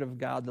Spirit of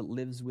God that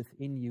lives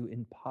within you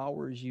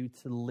empowers you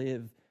to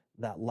live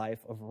that life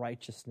of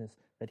righteousness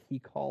that He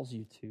calls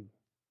you to.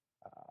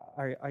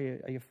 Are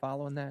you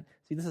following that?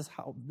 See,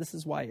 this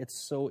is why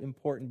it's so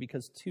important,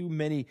 because too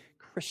many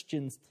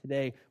Christians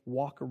today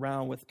walk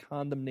around with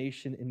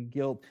condemnation and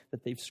guilt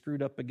that they've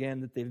screwed up again,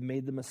 that they've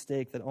made the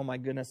mistake, that, oh my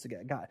goodness,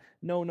 God.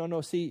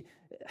 No. See,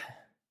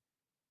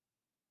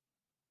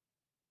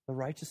 the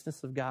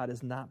righteousness of God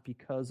is not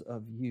because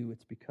of you,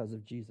 it's because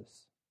of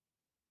Jesus.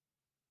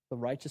 The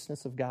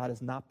righteousness of God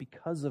is not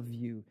because of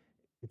you,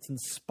 it's in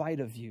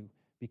spite of you,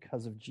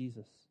 because of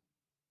Jesus.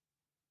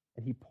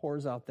 And He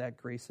pours out that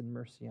grace and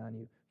mercy on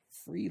you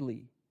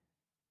freely.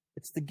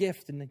 It's the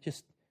gift, and you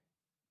just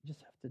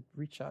have to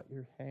reach out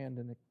your hand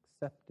and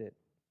accept it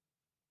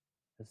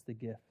as the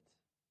gift.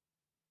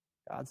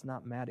 God's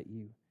not mad at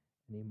you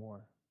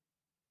anymore.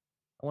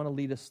 I want to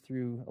lead us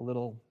through a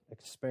little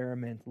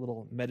experiment, a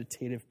little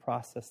meditative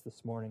process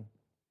this morning.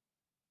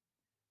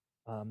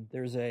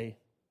 There's a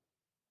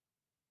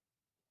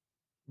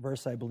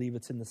verse, I believe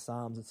it's in the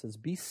Psalms. It says,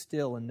 "Be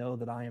still and know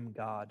that I am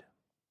God."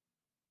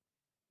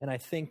 And I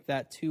think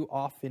that too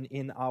often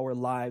in our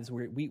lives,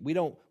 we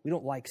don't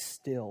like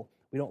still.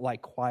 We don't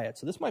like quiet.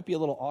 So this might be a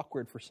little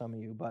awkward for some of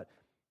you, but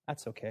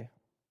that's okay.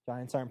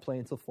 Giants aren't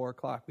playing until 4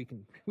 o'clock.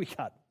 We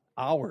got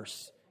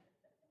hours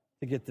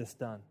to get this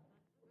done.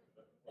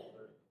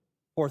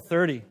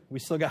 4:30.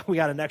 We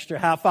got an extra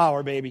half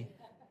hour, baby.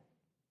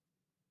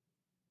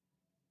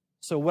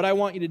 So what I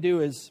want you to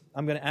do is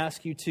I'm going to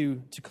ask you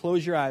to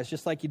close your eyes,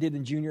 just like you did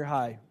in junior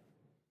high.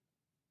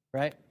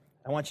 Right?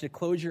 I want you to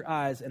close your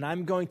eyes, and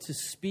I'm going to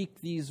speak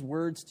these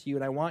words to you,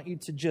 and I want you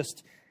to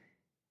just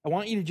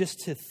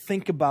to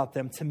think about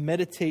them, to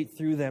meditate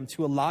through them,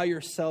 to allow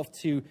yourself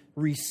to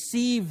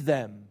receive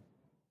them.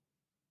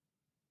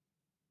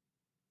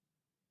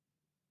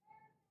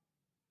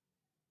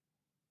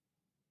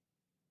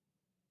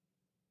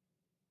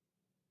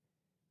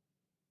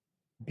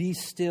 Be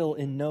still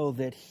and know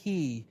that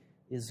He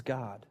is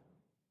God.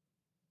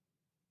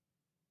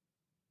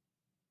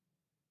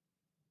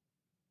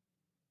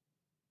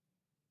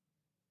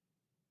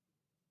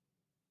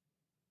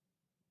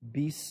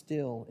 Be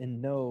still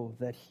and know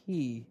that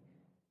He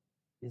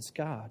is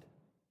God.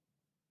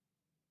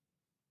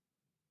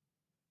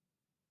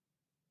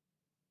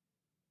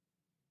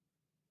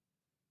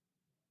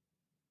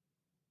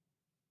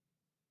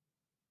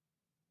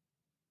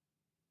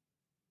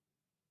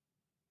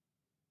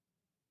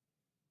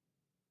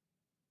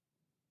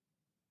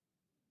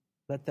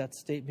 Let that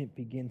statement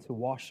begin to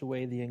wash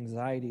away the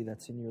anxiety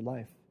that's in your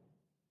life.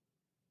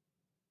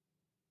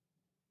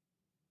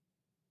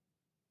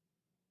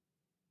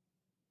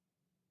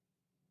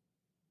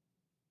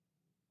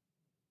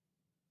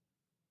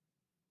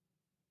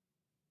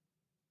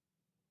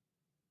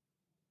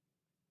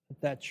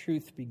 Let that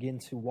truth begin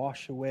to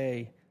wash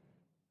away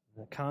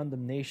the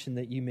condemnation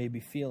that you may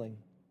be feeling.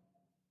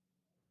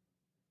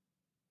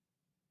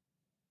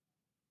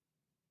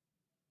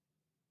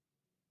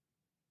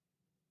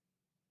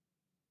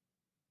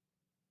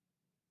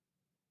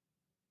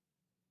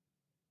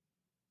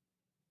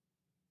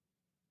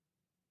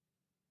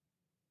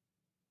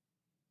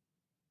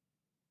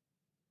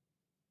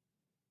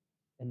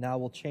 And now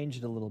we'll change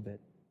it a little bit.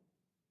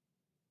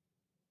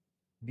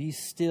 Be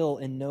still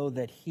and know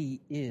that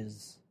He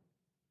is.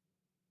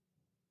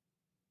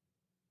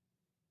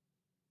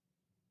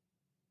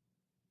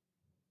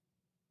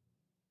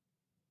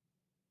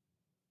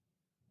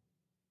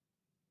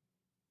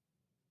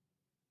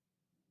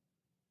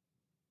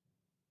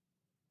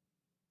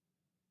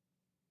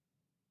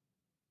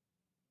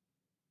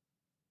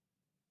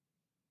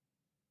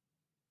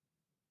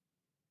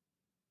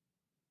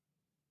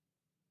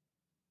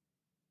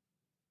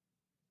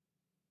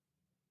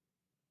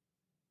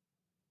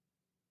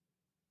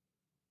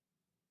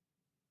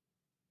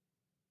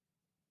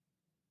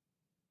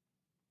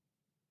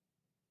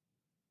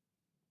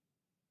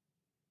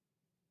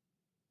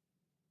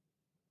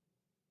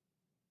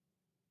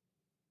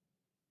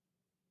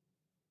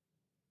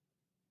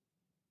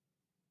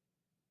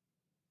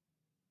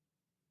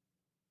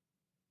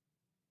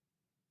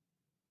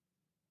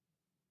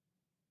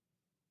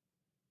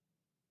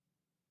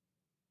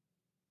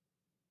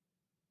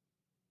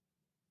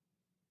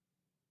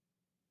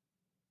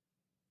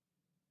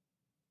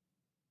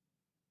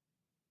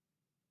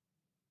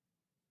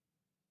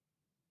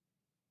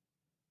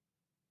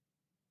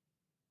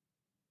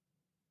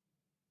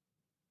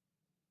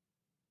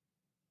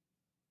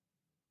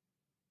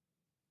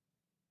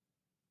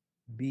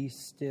 Be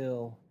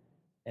still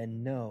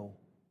and know.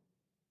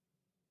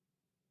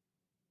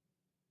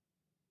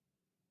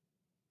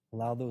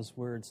 Allow those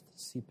words to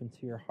seep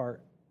into your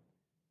heart,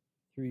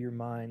 through your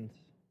mind,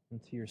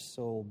 into your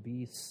soul.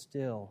 Be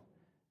still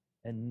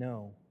and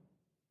know.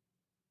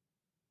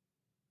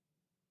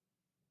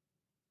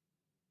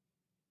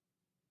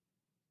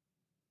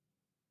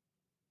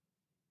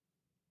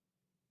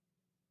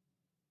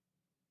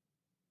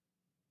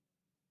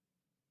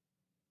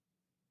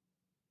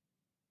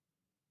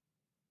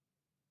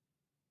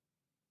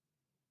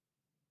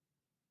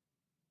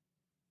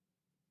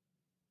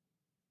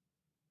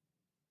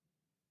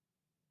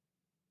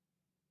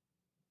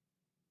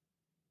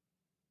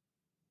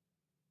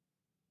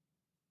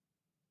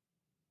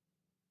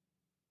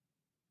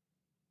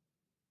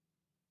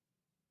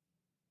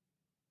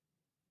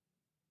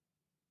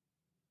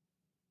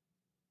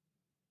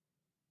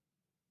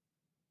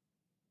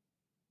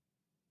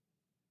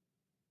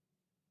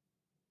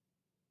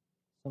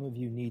 Some of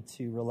you need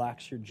to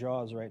relax your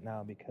jaws right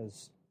now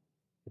because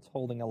it's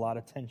holding a lot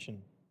of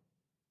tension.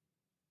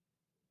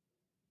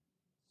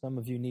 Some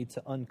of you need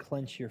to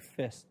unclench your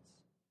fists.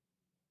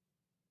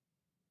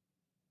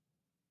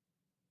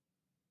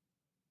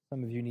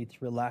 Some of you need to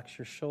relax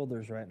your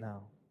shoulders right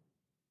now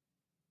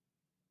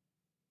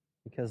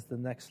because the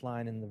next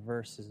line in the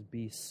verse is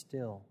be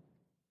still.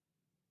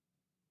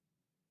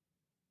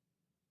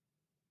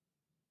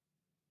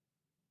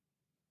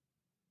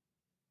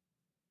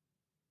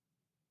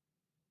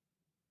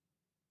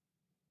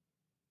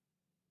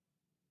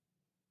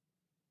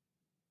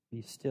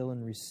 Be still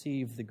and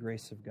receive the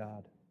grace of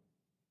God.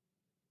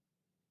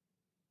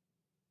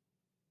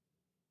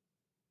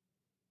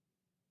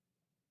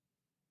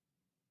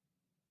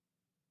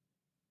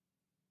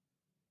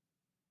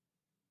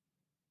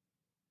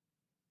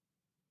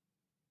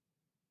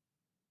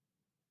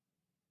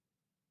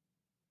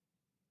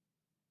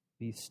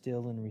 Be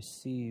still and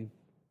receive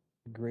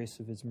the grace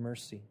of His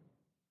mercy.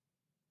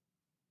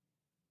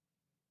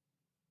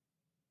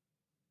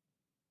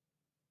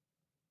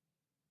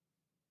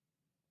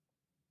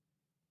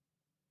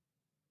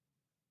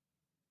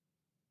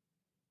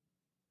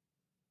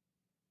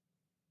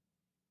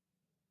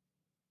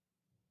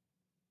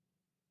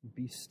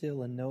 Be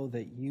still and know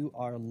that you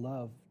are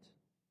loved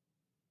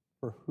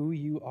for who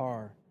you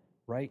are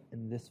right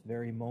in this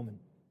very moment.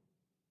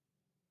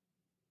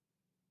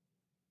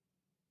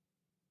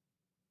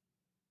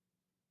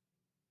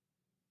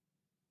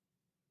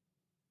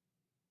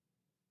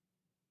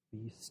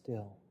 Be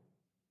still.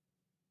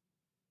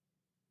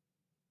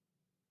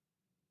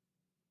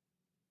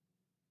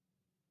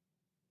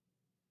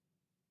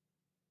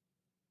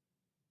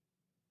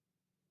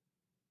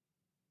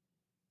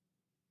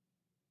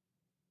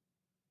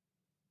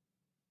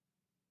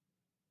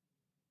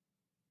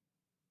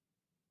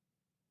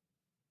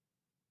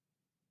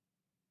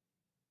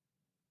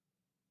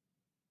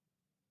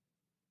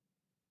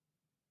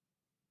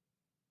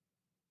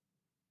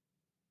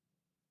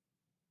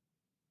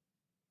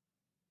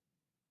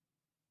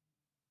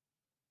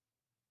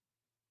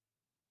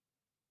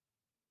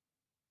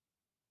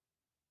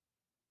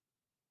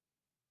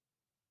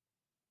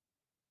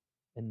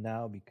 And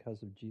now,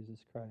 because of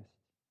Jesus Christ,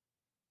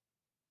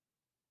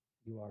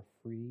 you are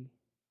free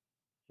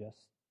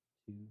just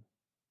to be.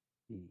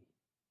 To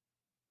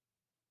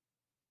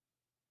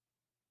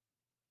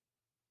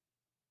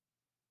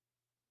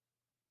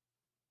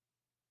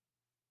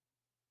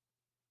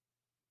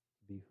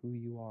be who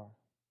you are.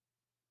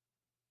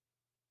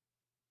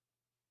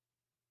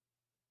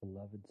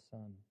 Beloved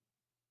son,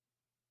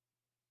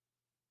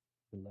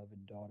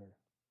 beloved daughter.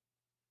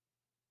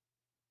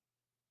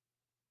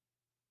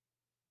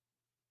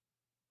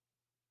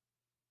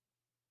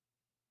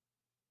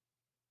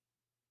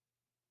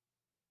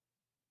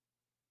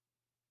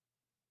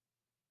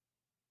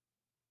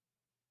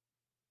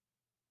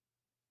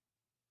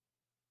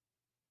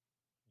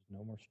 There's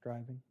no more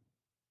striving.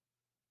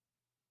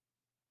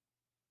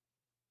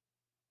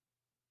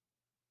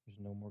 There's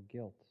no more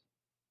guilt.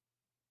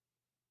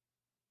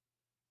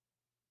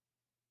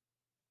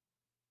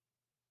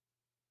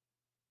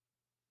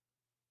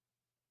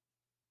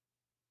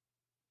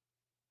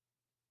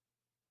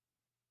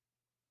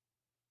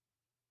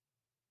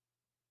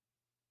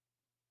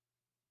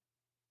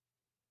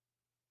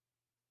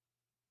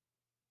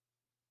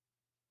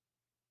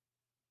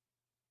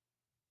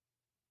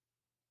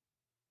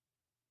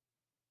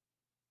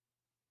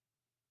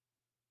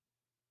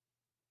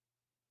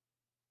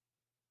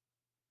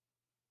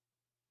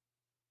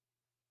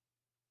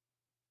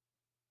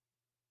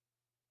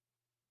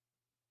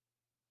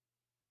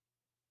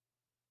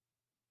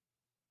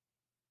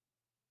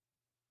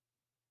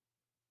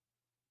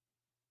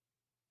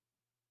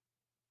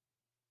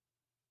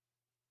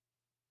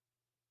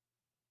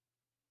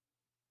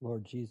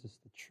 Lord Jesus,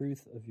 the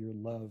truth of your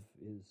love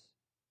is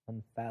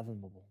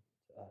unfathomable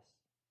to us.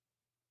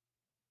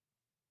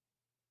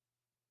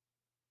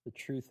 The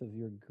truth of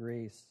your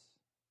grace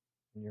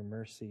and your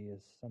mercy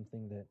is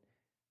something that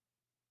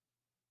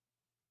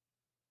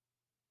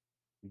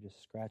we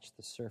just scratch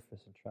the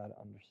surface and try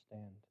to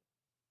understand.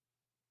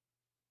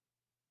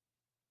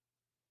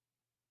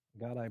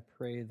 God, I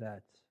pray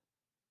that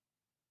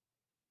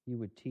you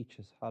would teach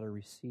us how to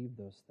receive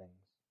those things.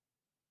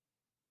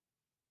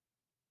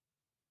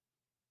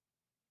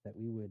 that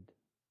we would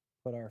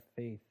put our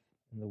faith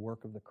in the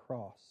work of the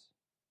cross,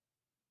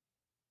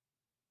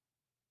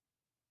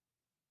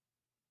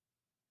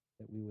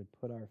 that we would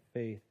put our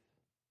faith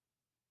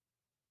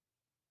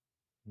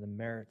in the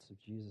merits of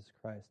Jesus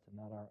Christ and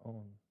not our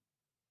own,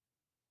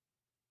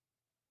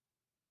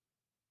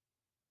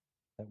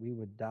 that we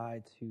would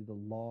die to the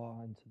law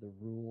and to the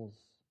rules,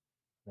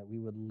 that we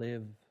would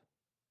live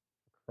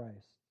for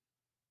Christ,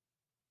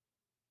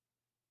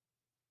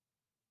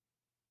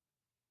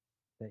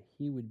 that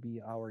He would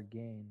be our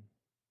gain,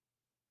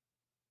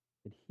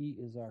 that He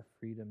is our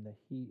freedom, that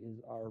He is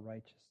our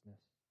righteousness.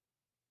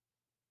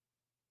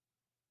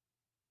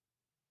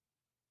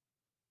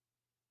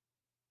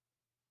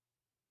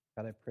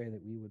 God, I pray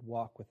that we would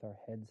walk with our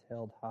heads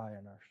held high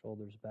and our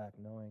shoulders back,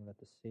 knowing that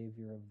the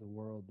Savior of the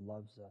world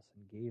loves us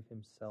and gave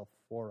Himself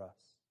for us.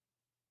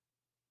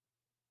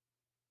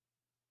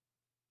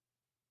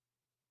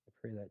 I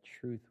pray that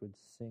truth would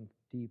sink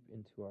deep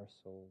into our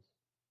souls,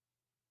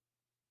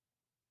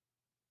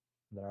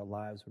 and that our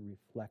lives would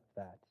reflect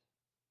that.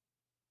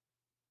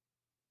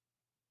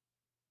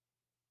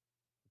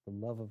 The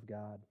love of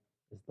God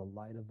is the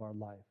light of our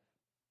life.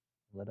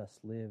 Let us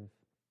live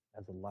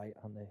as a light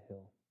on the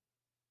hill.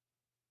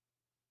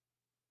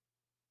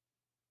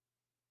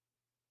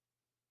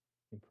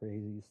 We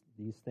pray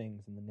these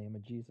things in the name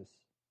of Jesus.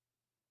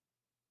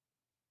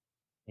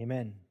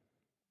 Amen.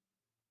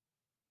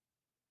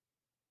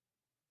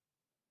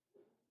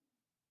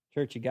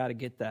 Church, you got to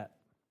get that.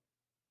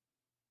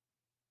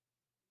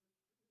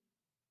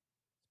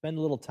 Spend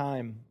a little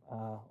time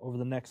over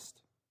the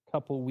next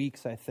couple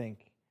weeks, I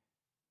think,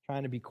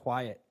 trying to be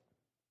quiet.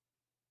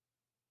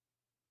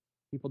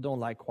 People don't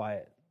like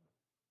quiet.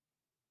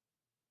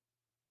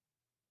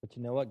 But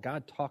you know what?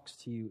 God talks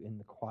to you in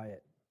the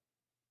quiet.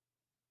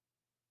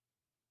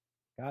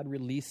 God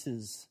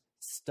releases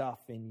stuff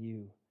in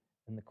you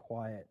in the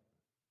quiet.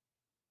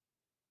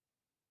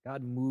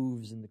 God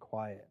moves in the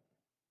quiet.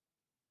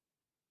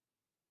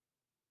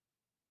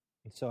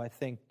 And so I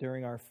think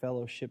during our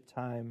fellowship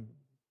time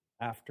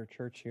after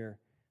church here,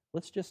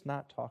 let's just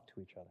not talk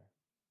to each other.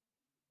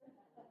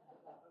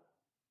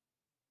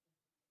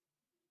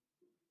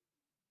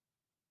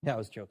 Yeah, I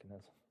was joking.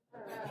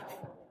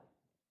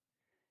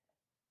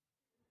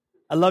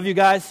 I love you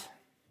guys.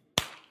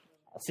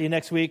 I'll see you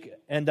next week.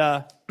 And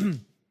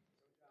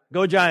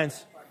go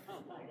Giants.